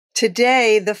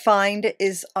Today, the find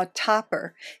is a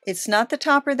topper. It's not the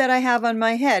topper that I have on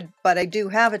my head, but I do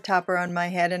have a topper on my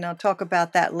head, and I'll talk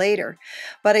about that later.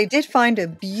 But I did find a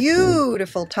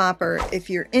beautiful topper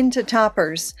if you're into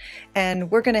toppers,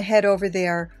 and we're going to head over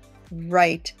there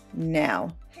right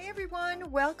now. Hey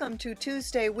everyone, welcome to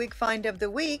Tuesday Wig Find of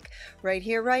the Week, right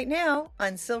here, right now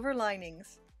on Silver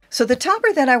Linings. So the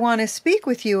topper that I want to speak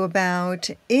with you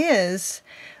about is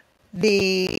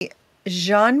the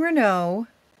Jon Renau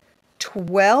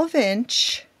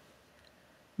 12-inch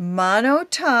mono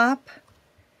top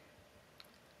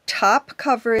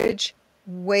coverage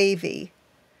wavy.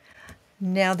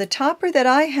 Now the topper that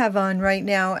I have on right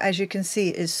now, as you can see,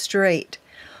 is straight,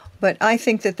 but I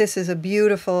think that this is a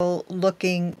beautiful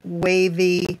looking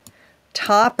wavy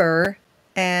topper,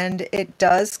 and it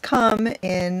does come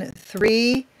in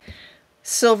 3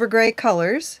 silver gray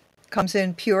colors. It comes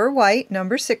in pure white,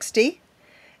 number 60.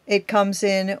 It comes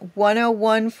in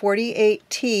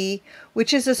 10148T,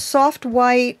 which is a soft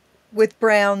white with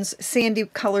browns, sandy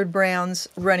colored browns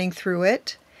running through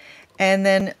it. And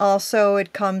then also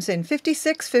it comes in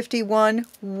 5651,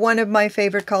 one of my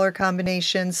favorite color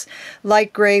combinations,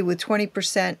 light gray with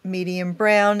 20% medium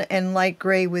brown and light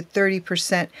gray with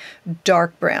 30%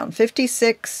 dark brown,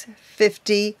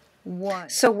 5651.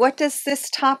 So what does this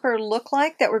topper look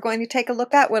like that we're going to take a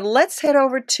look at? Well, let's head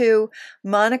over to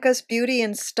Monika's Beauty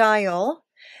and Style,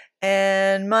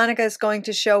 and Monika is going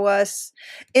to show us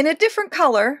in a different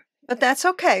color, but that's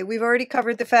okay. We've already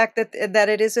covered the fact that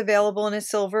it is available in a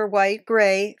silver, white,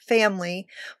 gray family,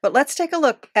 but let's take a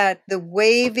look at the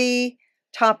wavy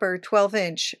topper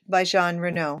 12-inch by Jon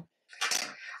Renau.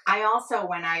 I also,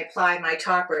 when I apply my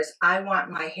toppers, I want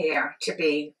my hair to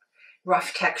be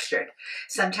rough textured.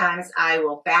 Sometimes I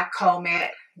will back comb it.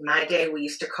 In my day, we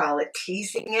used to call it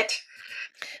teasing it.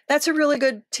 That's a really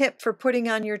good tip for putting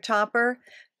on your topper.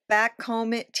 Back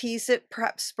comb it, tease it,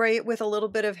 perhaps spray it with a little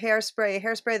bit of hairspray, a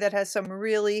hairspray that has some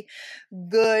really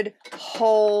good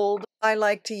hold. I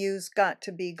like to use Got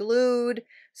to Be Glued.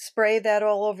 Spray that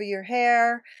all over your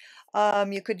hair.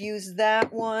 You could use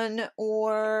that one,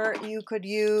 or you could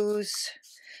use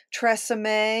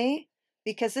Tresemme,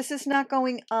 because this is not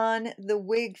going on the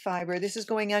wig fiber. This is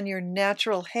going on your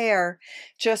natural hair.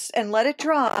 And let it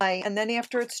dry, and then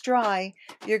after it's dry,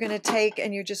 you're going to take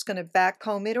and you're just going to back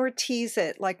comb it or tease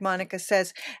it, like Monika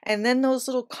says. And then those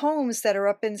little combs that are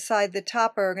up inside the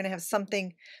topper are going to have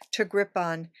something to grip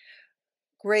on.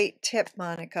 Great tip,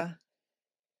 Monika.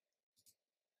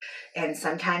 And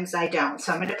sometimes I don't.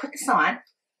 So I'm going to put this on.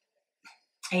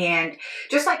 And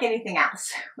just like anything else,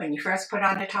 when you first put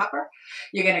on a topper,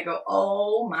 you're going to go,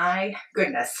 oh my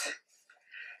goodness.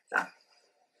 So.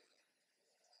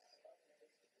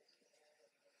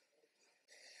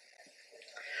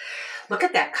 Look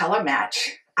at that color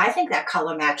match. I think that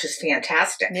color match is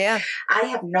fantastic. Yeah. I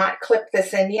have not clipped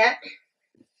this in yet,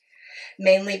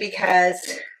 mainly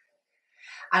because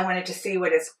I wanted to see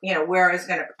what it's, where I was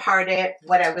going to part it,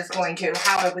 what I was going to,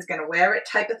 how I was going to wear it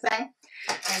type of thing.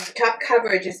 And the top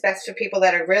coverage is best for people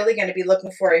that are really going to be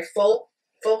looking for a full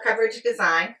coverage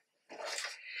design.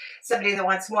 Somebody that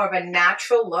wants more of a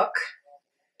natural look.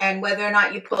 And whether or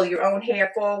not you pull your own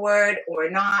hair forward or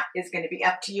not is going to be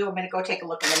up to you. I'm going to go take a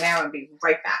look in the mirror and be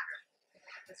right back.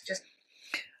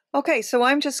 Okay, so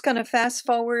I'm just going to fast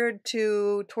forward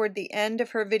toward the end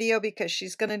of her video, because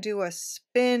she's going to do a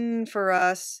spin for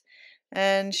us,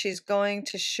 and she's going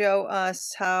to show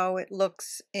us how it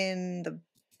looks in the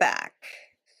back.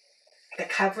 The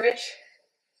coverage.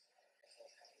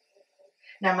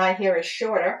 Now my hair is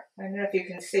shorter. I don't know if you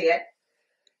can see it.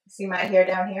 See my hair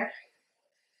down here?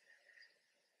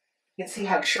 You can see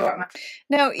how short my...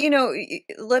 Now,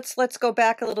 let's go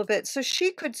back a little bit. So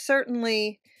she could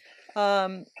certainly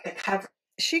comb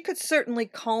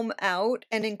out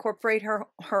and incorporate her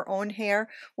own hair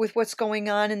with what's going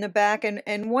on in the back,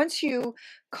 and once you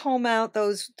comb out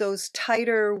those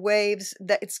tighter waves,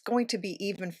 that it's going to be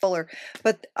even fuller.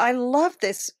 But I love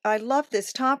this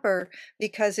topper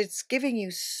because it's giving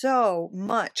you so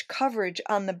much coverage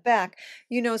on the back.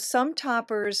 Some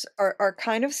toppers are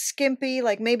kind of skimpy,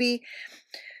 like maybe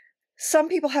some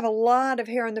people have a lot of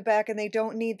hair in the back and they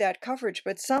don't need that coverage,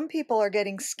 but some people are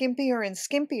getting skimpier and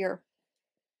skimpier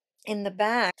in the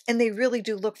back, and they really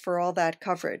do look for all that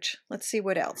coverage. Let's see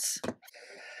what else.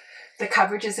 The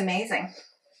coverage is amazing.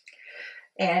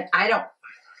 And I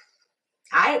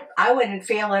wouldn't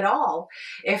feel at all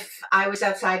if I was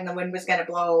outside and the wind was going to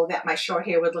blow that my short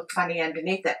hair would look funny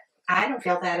underneath it. I don't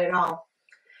feel that at all.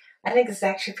 I think it's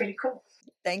actually pretty cool.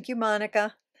 Thank you,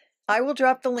 Monika. I will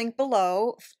drop the link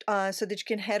below so that you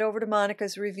can head over to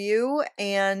Monika's review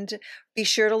and Be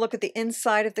sure to look at the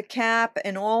inside of the cap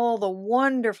and all the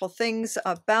wonderful things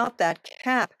about that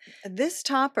cap. This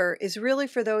topper is really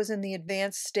for those in the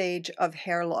advanced stage of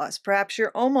hair loss. Perhaps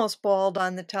you're almost bald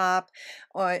on the top,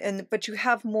 but you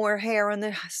have more hair on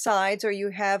the sides, or you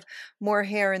have more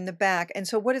hair in the back. And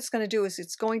so what it's going to do is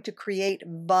it's going to create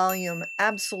volume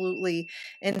absolutely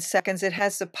in seconds. It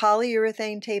has the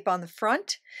polyurethane tape on the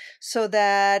front, so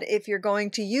that if you're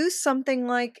going to use something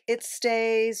like It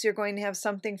Stays, you're going to have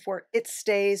something for It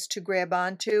Stays to grab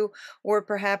onto, or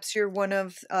perhaps you're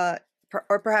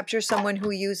perhaps you're someone who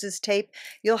uses tape.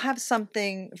 You'll have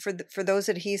something for those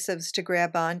adhesives to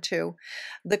grab onto.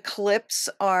 The clips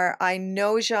are, I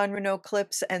know Jon Renau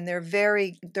clips, and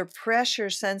they're pressure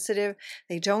sensitive.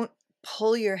 They don't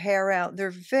pull your hair out.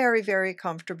 They're very, very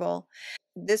comfortable.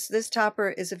 This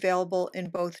topper is available in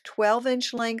both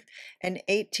 12-inch length and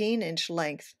 18-inch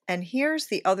length. And here's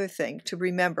the other thing to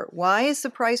remember. Why is the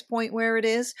price point where it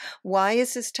is? Why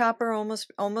is this topper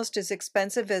almost as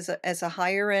expensive as a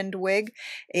higher-end wig?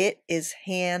 It is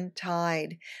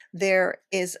hand-tied. There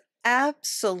is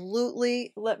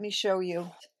absolutely, let me show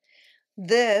you.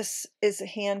 This is a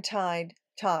hand-tied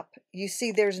top. You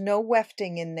see there's no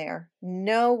wefting in there.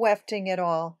 No wefting at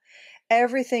all.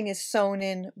 Everything is sewn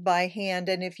in by hand,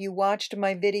 and if you watched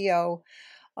my video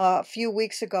a few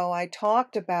weeks ago, I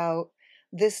talked about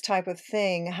this type of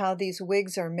thing, how these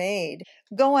wigs are made.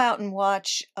 Go out and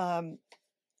watch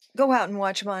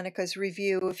Monika's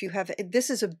review if you have. This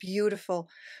is a beautiful,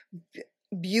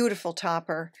 beautiful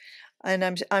topper,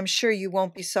 and I'm sure you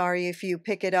won't be sorry if you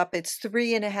pick it up. It's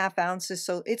 3.5 ounces,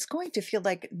 so it's going to feel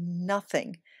like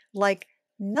nothing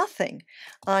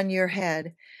on your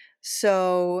head.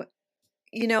 So,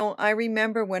 you know, I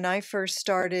remember when I first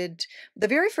started, the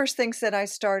very first things that I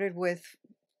started with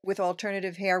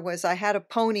alternative hair was I had a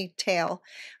ponytail.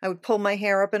 I would pull my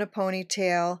hair up in a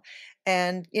ponytail,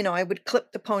 and, you know, I would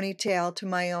clip the ponytail to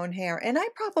my own hair. And I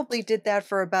probably did that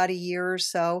for about a year or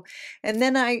so. And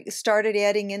then I started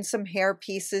adding in some hair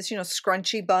pieces, you know,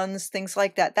 scrunchy buns, things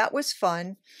like that. That was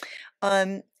fun.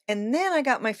 And then I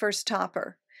got my first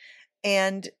topper.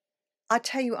 And I'll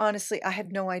tell you honestly, I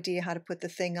had no idea how to put the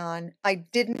thing on. I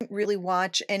didn't really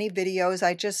watch any videos.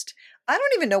 I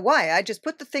don't even know why. I just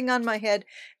put the thing on my head.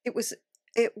 It was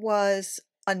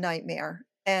a nightmare,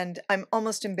 and I'm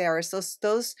almost embarrassed.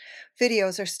 Those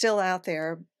videos are still out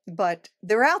there, but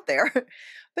they're out there.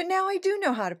 But now I do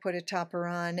know how to put a topper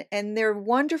on, and they're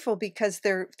wonderful because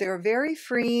they're very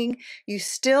freeing. You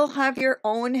still have your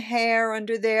own hair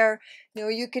under there. You know,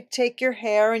 you could take your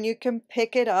hair and you can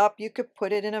pick it up. You could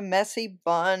put it in a messy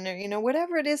bun, or, you know,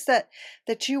 whatever it is that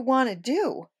you want to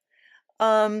do.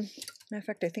 Matter of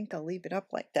fact, I think I'll leave it up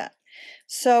like that.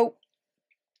 So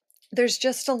there's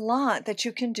just a lot that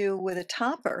you can do with a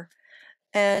topper.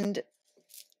 And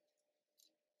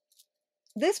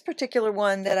this particular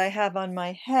one that I have on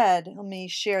my head, let me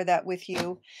share that with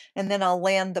you, and then I'll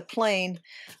land the plane.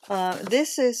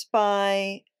 This is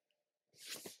by,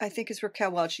 I think it's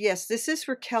Raquel Welch. Yes, this is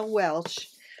Raquel Welch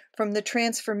from the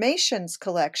Transformations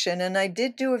collection, and I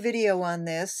did do a video on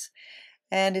this,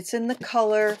 and it's in the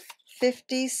color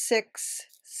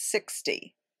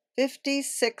 5660.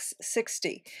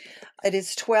 5660. It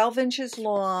is 12 inches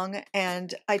long,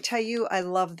 and I tell you, I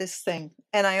love this thing.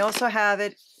 And I also have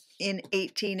it in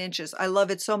 18 inches. I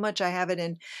love it so much I have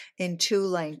it in 2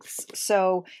 lengths.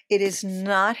 So it is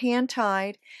not hand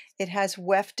tied. It has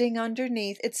wefting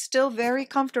underneath. It's still very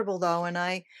comfortable though, and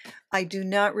I do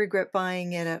not regret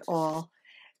buying it at all.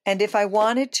 And if I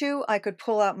wanted to, I could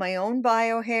pull out my own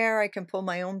bio hair. I can pull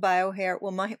my own bio hair.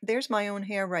 Well, there's my own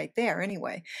hair right there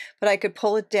anyway. But I could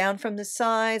pull it down from the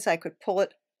sides. I could pull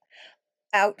it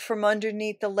out from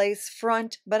underneath the lace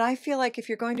front. But I feel like if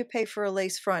you're going to pay for a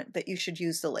lace front, that you should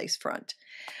use the lace front,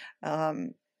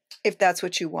 if that's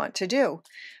what you want to do.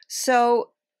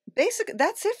 So basically,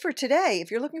 that's it for today.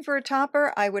 If you're looking for a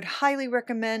topper, I would highly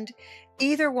recommend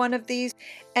either one of these.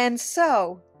 And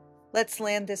so let's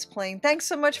land this plane. Thanks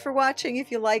so much for watching.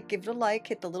 If you like, give it a like,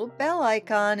 hit the little bell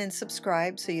icon, and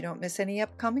subscribe so you don't miss any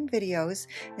upcoming videos.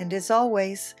 And as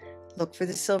always, look for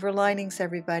the silver linings,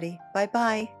 everybody.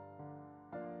 Bye-bye.